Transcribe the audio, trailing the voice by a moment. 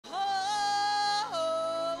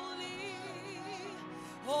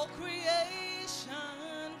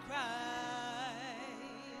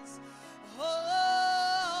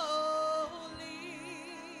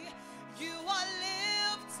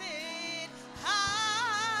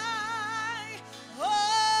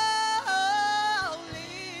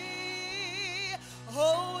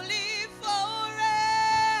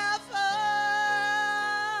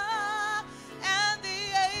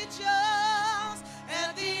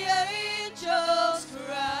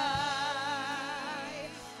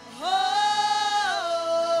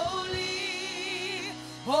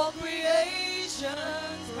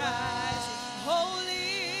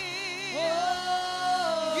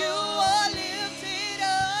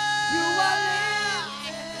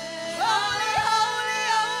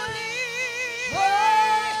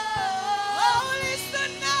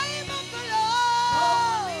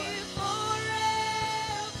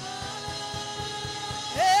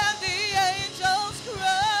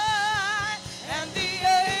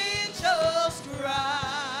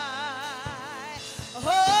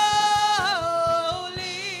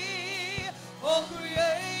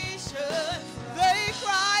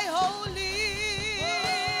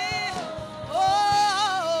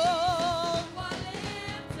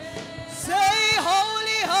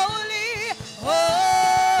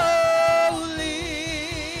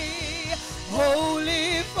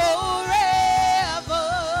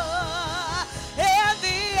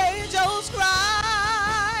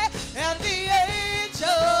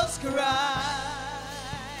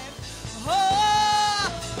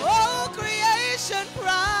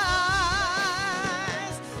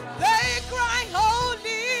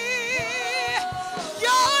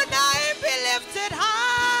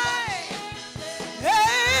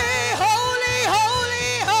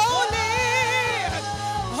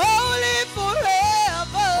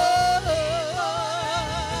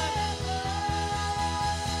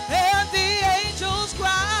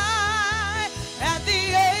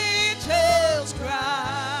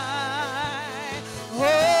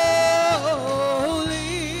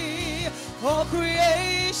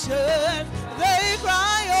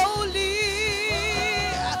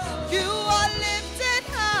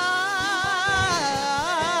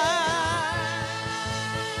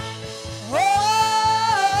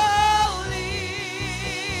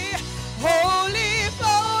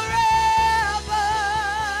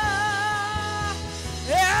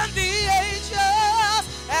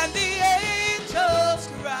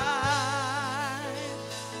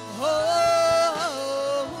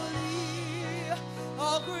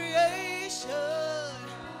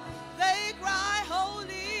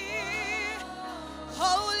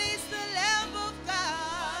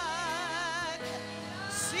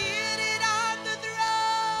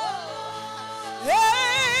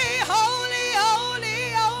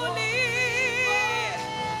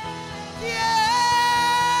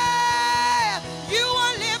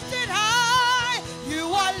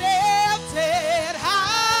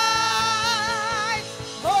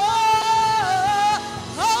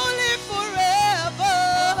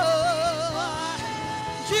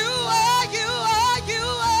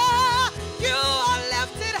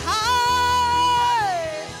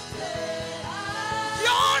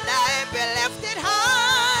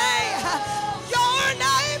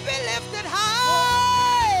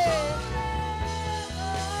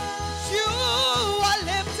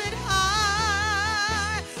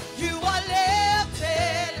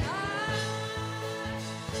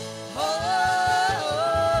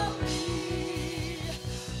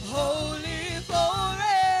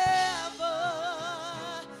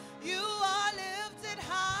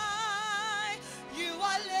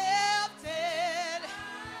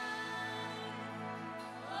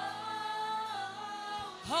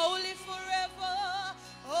holy forever,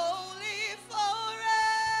 holy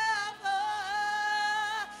forever.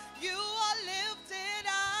 You are lifted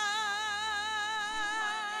high.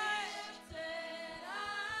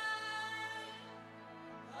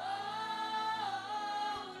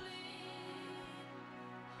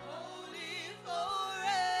 Holy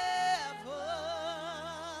forever.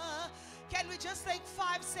 Can we just take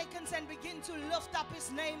 5 seconds and begin to lift up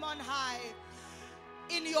his name on high?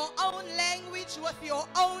 In your own language, with your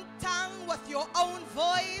own tongue, with your own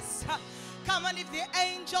voice. Come on, if the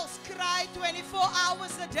angels cry 24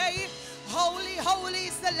 hours a day, holy, holy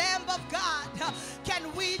is the Lamb of God.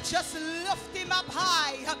 Can we just lift him up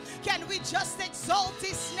high? Can we just exalt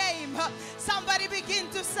his name? Somebody begin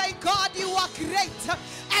to say, God, you are great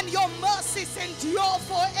and your mercies endure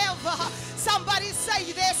forever. Somebody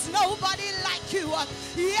say, there's nobody like you.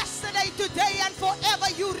 Yesterday, today, and forever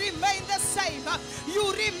you remain the same.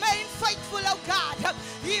 You remain faithful, oh God.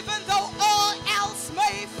 Even though all else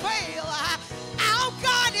may fail, our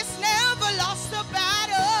God has never lost a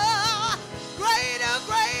battle. Greater,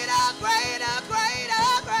 greater, greater,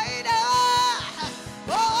 greater, greater.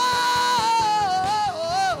 Oh,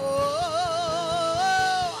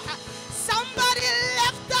 somebody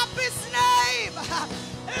lift up his name.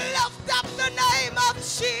 Lift up the name of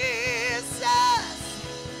Jesus.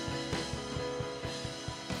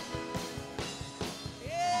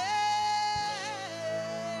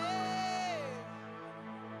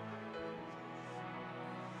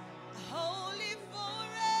 Holy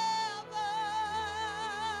forever.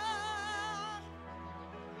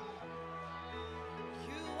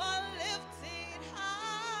 You are lifted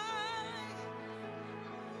high.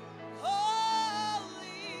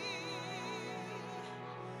 Holy,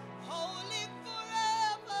 holy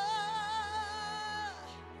forever.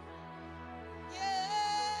 Yeah.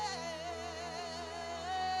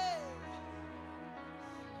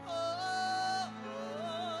 Oh,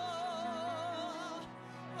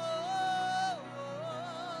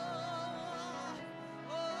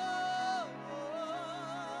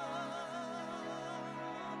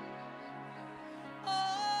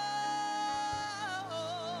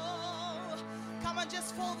 come on,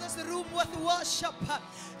 just fill this room with worship.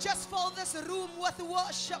 Just fill this room with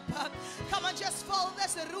worship. Come on, just fill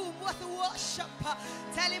this room with worship.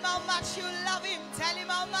 Tell him how much you love him. Tell him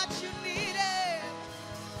how much you need him.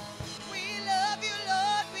 We love you,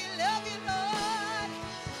 Lord. We love you, Lord.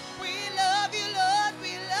 We love you, Lord.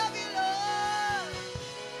 We love you, Lord.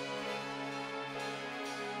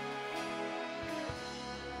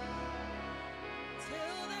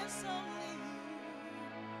 Till there's only you.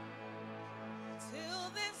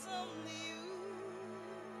 Till there's only you.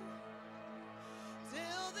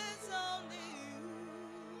 Till there's only you.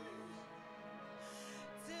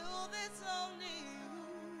 Till there's only you.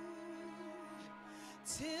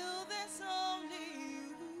 Till there's only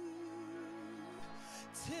you.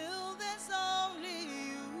 Till there's only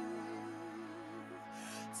you.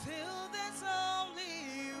 Till there's only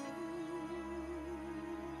you.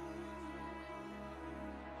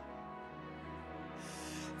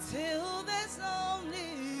 Till there's only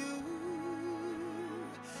you.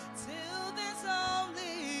 Till there's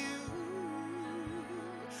only you.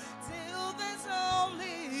 Till there's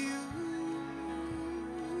only you.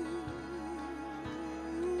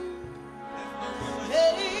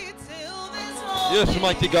 Hey, till there's only Yes,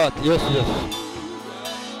 mighty God. Yes, yes.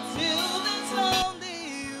 Till there's only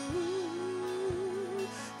you.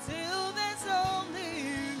 Till there's only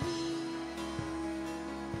you.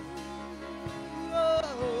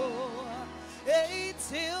 Oh, hey,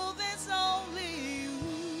 till there's only you.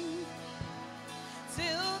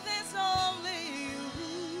 Till there's only you.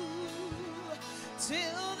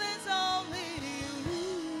 Till there's only you.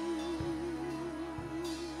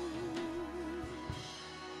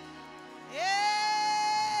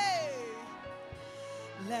 Hey,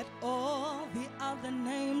 let all the other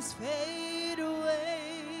names fade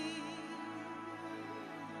away.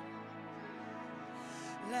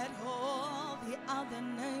 Let all the other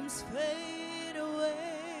names fade away.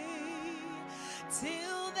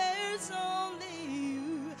 Till there's only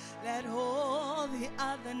you. Let all the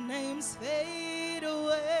other names fade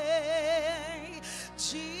away.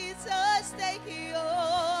 Jesus, take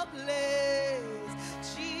your place.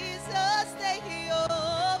 Jesus, take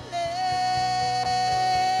your place.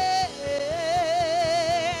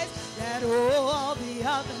 Let all the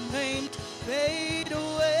other names fade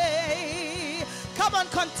away. Come on,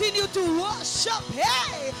 continue to worship.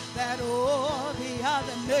 Hey, let all the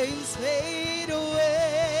other names fade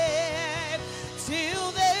away.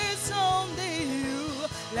 Till there's only you.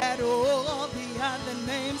 Let all the other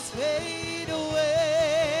names fade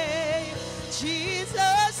away.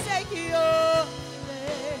 Jesus,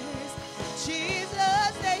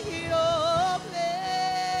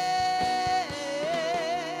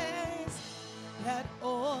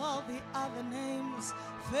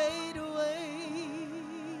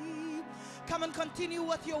 Come and continue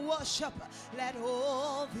with your worship. Let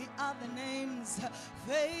all the other names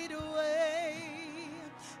fade away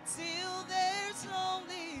till there's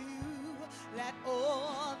only you. Let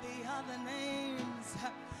all the other names.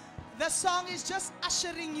 The song is just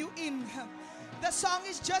ushering you in. The song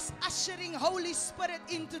is just ushering Holy Spirit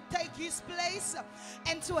in to take his place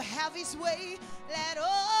and to have his way. Let all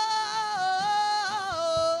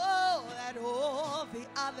the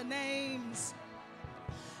other names.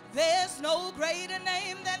 There's no greater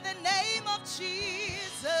name than the name of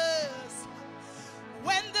Jesus.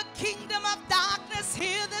 When the kingdom of darkness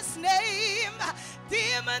hear this name,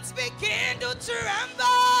 demons begin to tremble.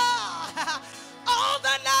 All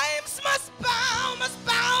the names must bow, must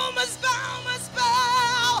bow, must bow, must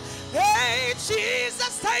bow. Hey,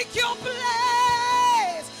 Jesus, take your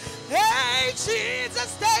place. Hey,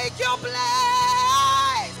 Jesus, take your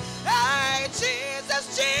place. Hey,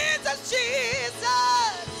 Jesus, Jesus,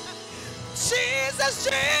 Jesus. Jesus,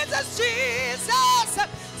 Jesus, Jesus.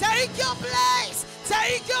 Take your place.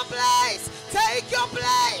 Take your place. Take your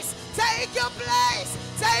place. Take your place.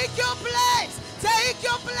 Take your place. Take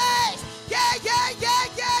your place. Yeah, yeah, yeah,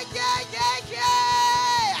 yeah, yeah, yeah,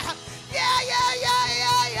 yeah. Yeah, yeah, yeah,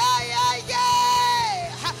 yeah, yeah, yeah,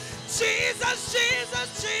 yeah. Jesus,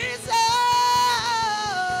 Jesus, Jesus.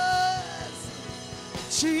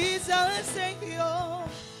 Jesus, take your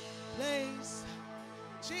place.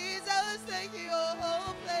 Jesus, take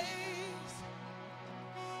your place.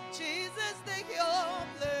 Jesus, take your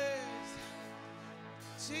place.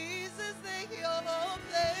 Jesus, take your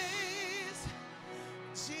place.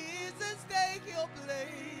 Jesus, take your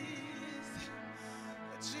place.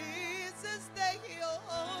 Jesus, take your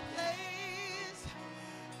place.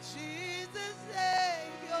 Jesus,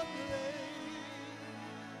 take your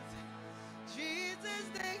place. Jesus,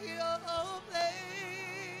 take your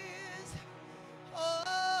place.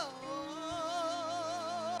 Oh,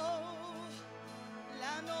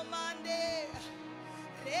 Lano Mande,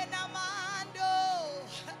 Rena Mando,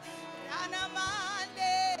 Rana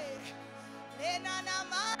Mande.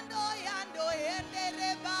 Enanamando yando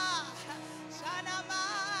endereba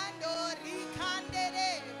Shanamando rikandere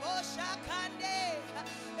boshakande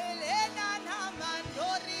Elena namando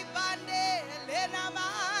ribande Elena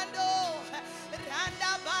mando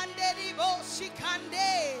Randa bande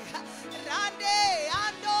riboshikande Rande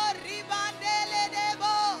ando ribande le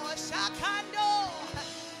debo shakando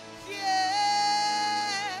yeah.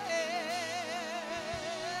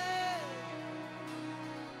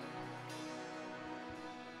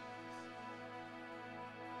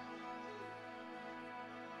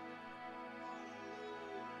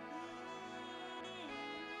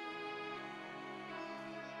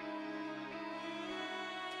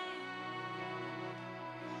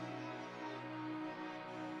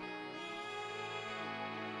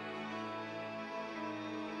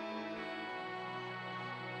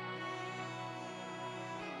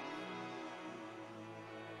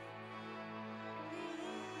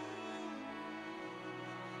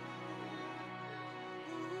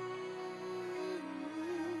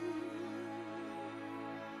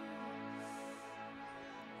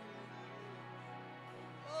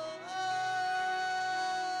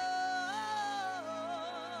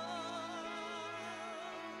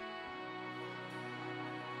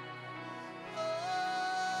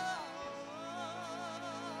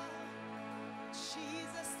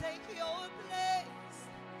 Jesus, take your place.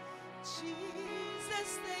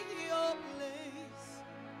 Jesus, take your place.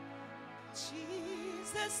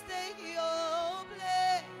 Jesus, take your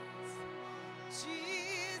place.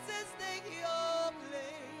 Jesus, take your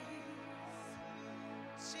place.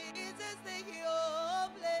 Jesus, take your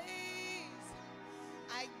place.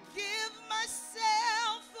 I give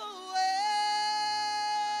myself away.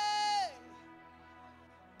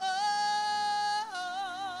 Oh,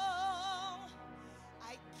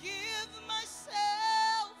 I give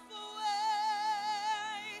myself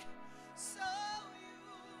away so you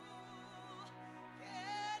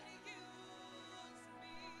can use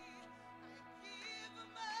me. I give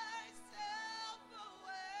myself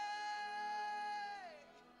away.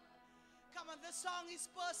 Come on, this song is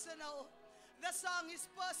personal. The song is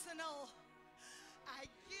personal. I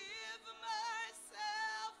give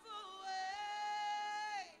myself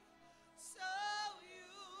away so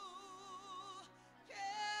you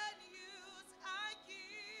can use. I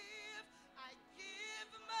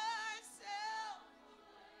give myself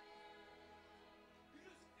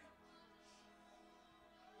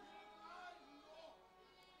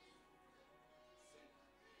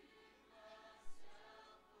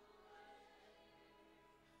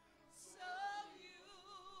so you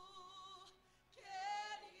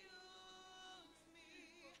can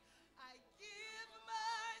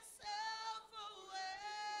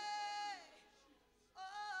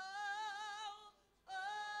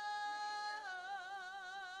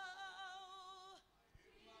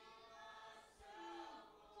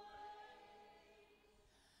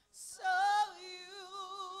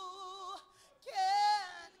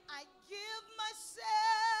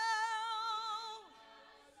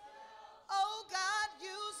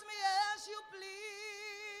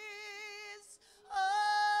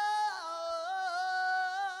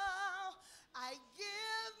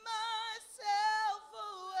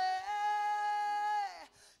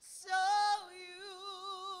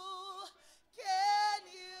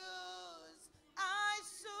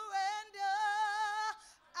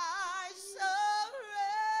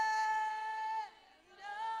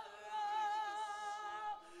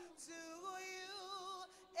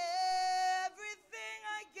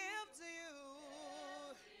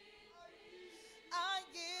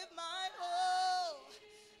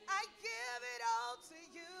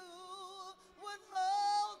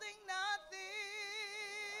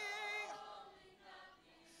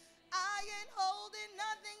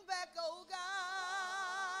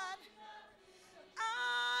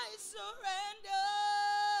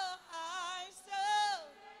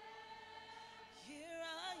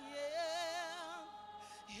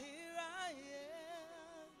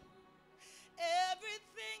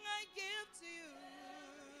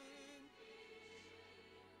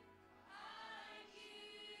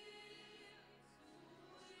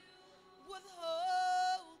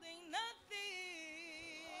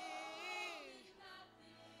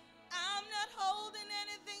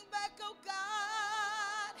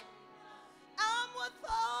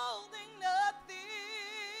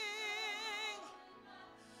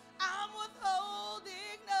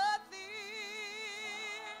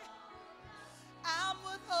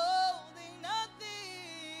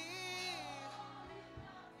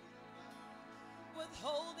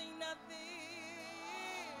withholding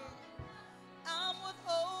nothing. I'm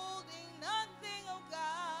withholding nothing, oh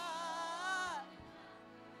God.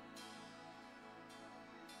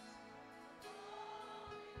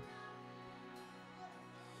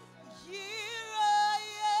 Here I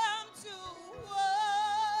am to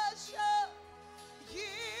worship.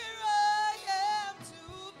 Here I am to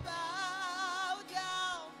bow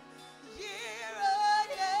down. Here I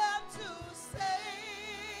am to say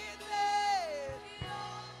that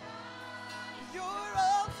you're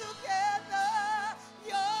all together.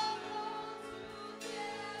 You're all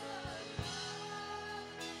together.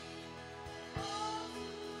 All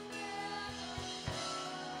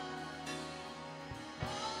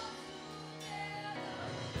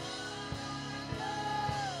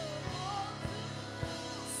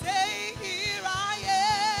say, here I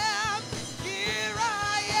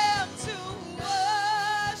am to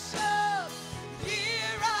worship.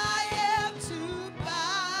 Here I am to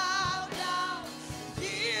bow down.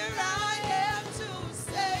 Here I am to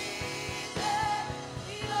say that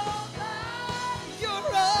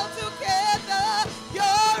you're all together.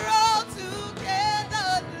 You're all together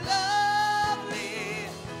lovely.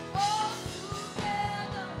 All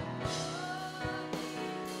together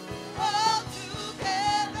all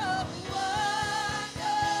together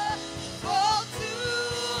wonderful to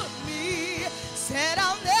me. Said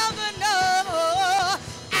I'll never know,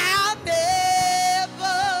 I'll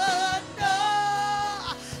never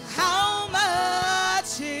know how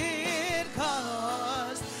much it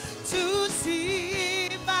costs to see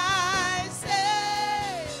myself.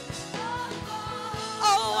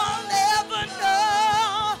 Oh, I'll never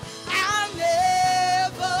know, I'll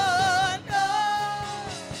never know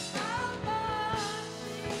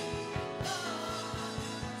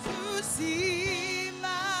to see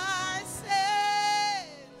myself.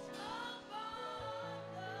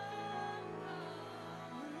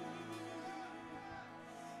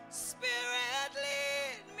 Spirit,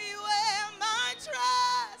 lead me where my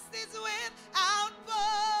trust is without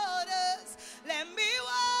borders. Let me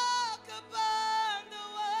walk upon the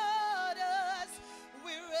waters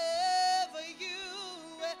wherever you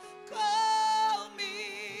will call me.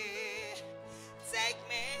 Take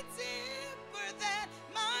me deeper than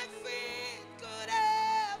my feet could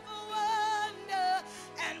ever wander,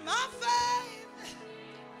 and my faith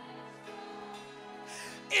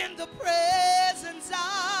in the presence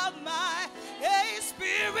of my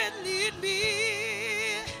Spirit, lead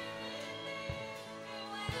me.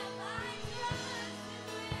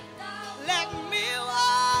 Let me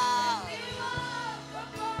walk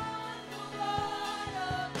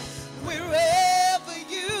wherever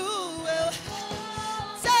you will.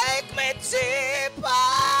 Take me deeper.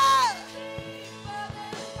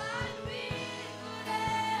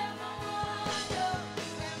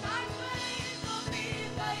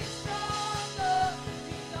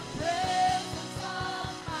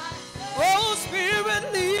 Oh, Spirit,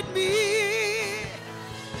 lead me.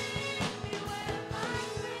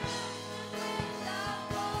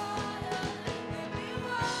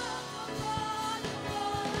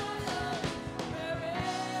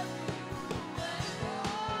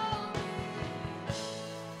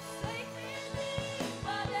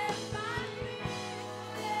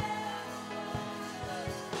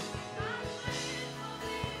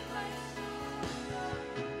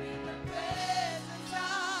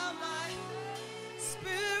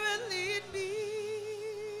 Spirit, lead me.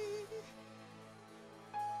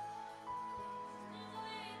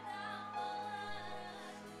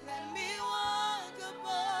 Let me walk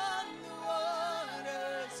upon the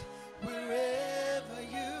waters wherever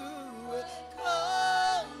you will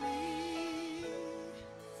call me.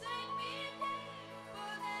 Take me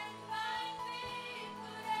deeper than my feet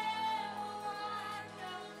could ever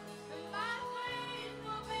wander, and my faith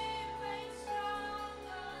will be made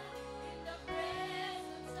stronger in the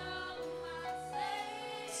presence of my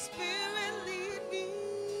Savior. Spirit, lead me.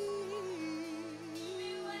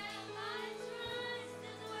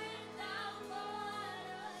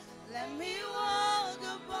 Let me walk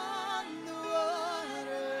upon the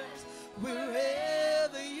waters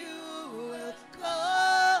wherever you will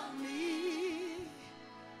call me.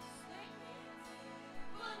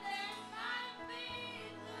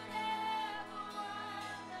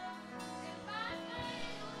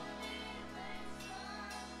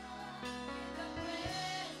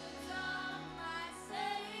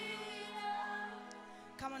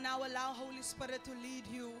 Come on now, allow Holy Spirit to lead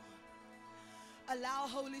you. Allow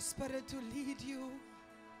Holy Spirit to lead you.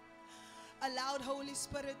 Allow Holy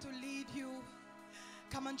Spirit to lead you.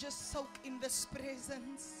 Come on, just soak in this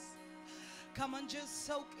presence. Come on, just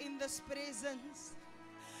soak in this presence.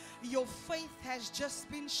 Your faith has just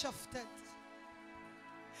been shifted.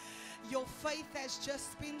 Your faith has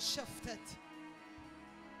just been shifted.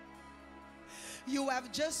 You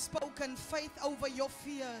have just spoken faith over your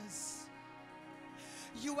fears.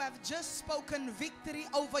 You have just spoken victory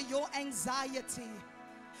over your anxiety.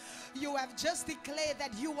 You have just declared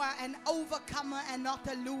that you are an overcomer and not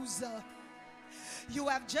a loser. You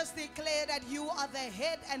have just declared that you are the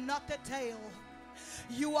head and not the tail.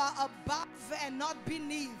 You are above and not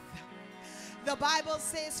beneath. The Bible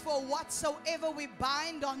says, for whatsoever we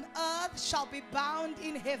bind on earth shall be bound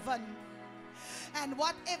in heaven. And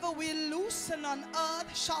whatever we loosen on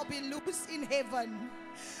earth shall be loosed in heaven.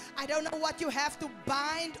 I don't know what you have to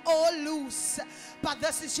bind or loose, but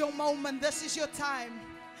this is your moment. This is your time.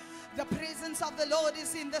 The presence of the Lord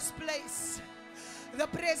is in this place. The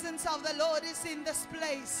presence of the Lord is in this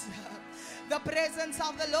place. The presence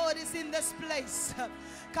of the Lord is in this place.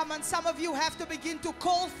 Come on, some of you have to begin to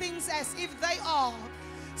call things as if they are.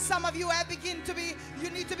 Some of you you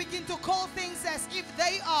need to begin to call things as if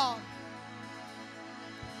they are.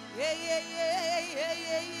 Yeah, yeah, yeah, yeah,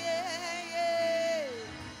 yeah, yeah, yeah.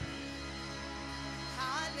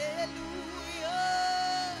 Hallelujah.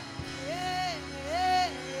 Yeah, yeah,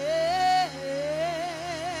 yeah, yeah.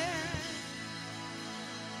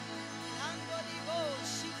 Nando dibo,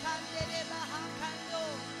 shikande de bahakando.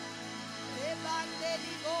 Rebande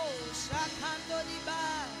dibo, shakando diba.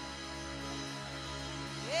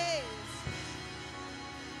 Yes.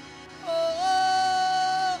 Oh.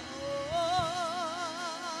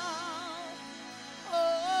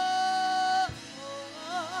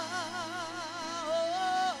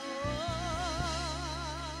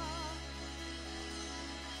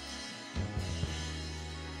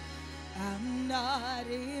 I'm not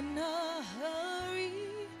in a hurry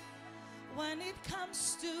when it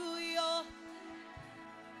comes to your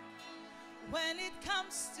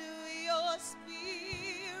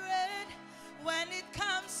spirit, when it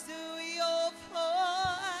comes to your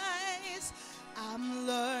voice. I'm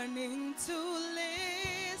learning to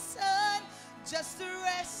listen, just to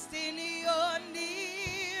rest in your need.